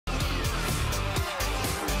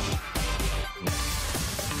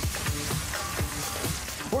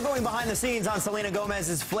We're going behind the scenes on Selena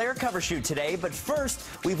Gomez's Flair cover shoot today, but first,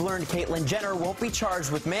 we've learned Caitlyn Jenner won't be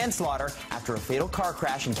charged with manslaughter after a fatal car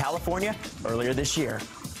crash in California earlier this year.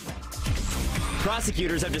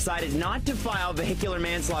 Prosecutors have decided not to file vehicular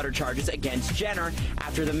manslaughter charges against Jenner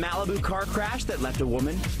after the Malibu car crash that left a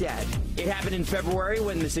woman dead. It happened in February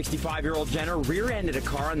when the 65-year-old Jenner rear-ended a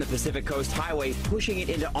car on the Pacific Coast Highway, pushing it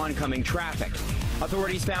into oncoming traffic.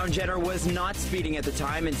 Authorities found Jenner was not speeding at the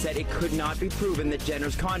time and said it could not be proven that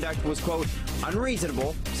Jenner's conduct was, quote,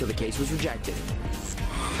 unreasonable, so the case was rejected.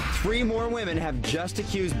 3 more women have just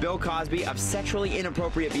accused Bill Cosby of sexually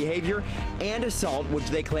inappropriate behavior and assault, which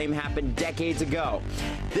they claim happened decades ago.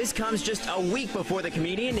 This comes just a week before the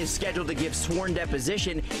comedian is scheduled to give sworn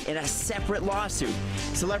deposition in a separate lawsuit.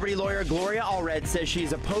 Celebrity lawyer Gloria Allred says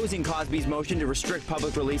she's opposing Cosby's motion to restrict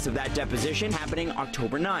public release of that deposition happening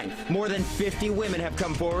October 9th. More than 50 women have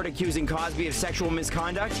come forward accusing Cosby of sexual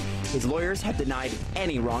misconduct. His lawyers have denied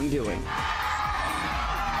any wrongdoing.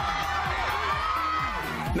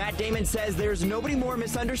 Matt Damon says there's nobody more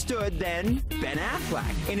misunderstood than Ben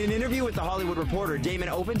Affleck. In an interview with The Hollywood Reporter, Damon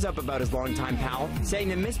opens up about his longtime pal, saying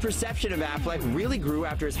the misperception of Affleck really grew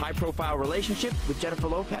after his high-profile relationship with Jennifer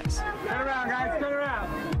Lopez. Turn around, guys, turn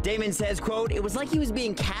around. Damon says, quote, it was like he was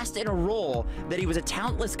being cast in a role that he was a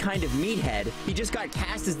talentless kind of meathead. He just got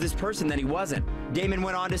cast as this person that he wasn't. Damon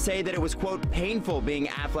went on to say that it was, quote, painful being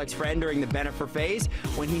Affleck's friend during the Bennifer phase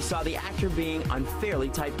when he saw the actor being unfairly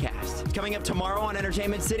typecast. Coming up tomorrow on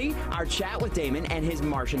Entertainment City, our chat with Damon and his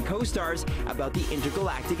Martian co-stars about the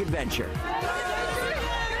intergalactic adventure.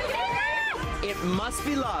 It must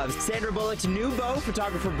be loved. Sandra Bullock's new beau,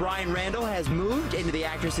 photographer Brian Randall, has moved into the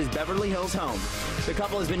actress's Beverly Hills home. The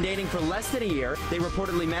couple has been dating for less than a year. They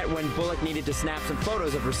reportedly met when Bullock needed to snap some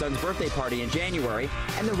photos of her son's birthday party in January,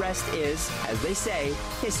 and the rest is, as they say,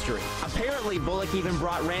 history. Apparently, Bullock even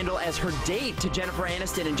brought Randall as her date to Jennifer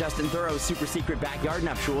Aniston and Justin Theroux's super secret backyard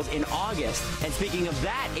nuptials in August. And speaking of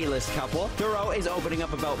that A-list couple, Theroux is opening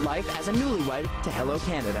up about life as a newlywed to Hello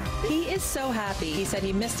Canada. He is so happy. He said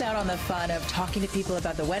he missed out on the fun of talking to people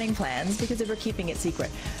about the wedding plans because they were keeping it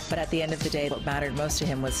secret. But at the end of the day, what mattered most to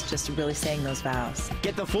him was just really saying those vows.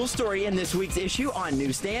 Get the full story in this week's issue on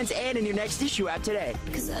newsstands and in your next issue app today.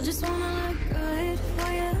 'Cause I just wanna look good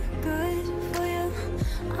for you, good for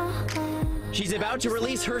you. She's about to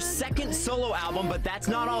release her second solo album, but that's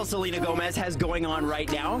not all Selena Gomez has going on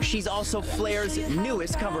right now. She's also Flair's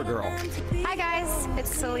newest cover girl. Hi guys,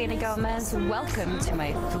 it's Selena Gomez. Welcome to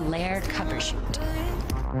my Flair cover shoot.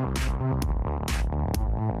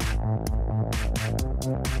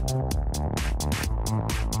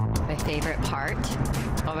 My favorite part?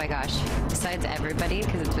 Oh my gosh, besides everybody,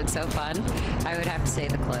 because it's been so fun, I would have to say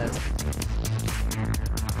the clothes.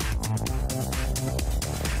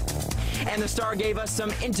 And the star gave us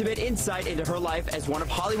some intimate insight into her life as one of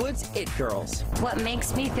Hollywood's it girls. What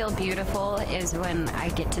makes me feel beautiful is when I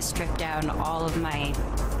get to strip down all of my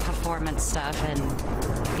performance stuff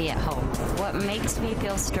and be at home. What makes me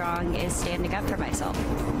feel strong is standing up for myself.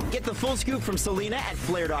 Get the full scoop from Selena at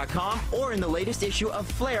Flair.com or in the latest issue of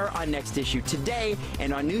Flair on Next Issue today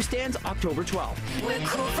and on newsstands October 12th. We're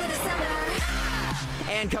cool for the summer.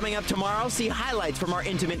 And coming up tomorrow, see highlights from our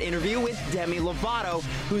intimate interview with Demi Lovato,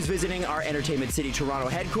 who's visiting our Entertainment City Toronto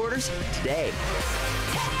headquarters today.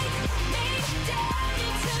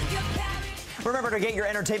 Remember to get your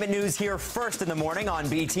entertainment news here first in the morning on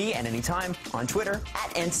BT and anytime on Twitter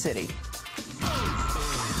 @NCity.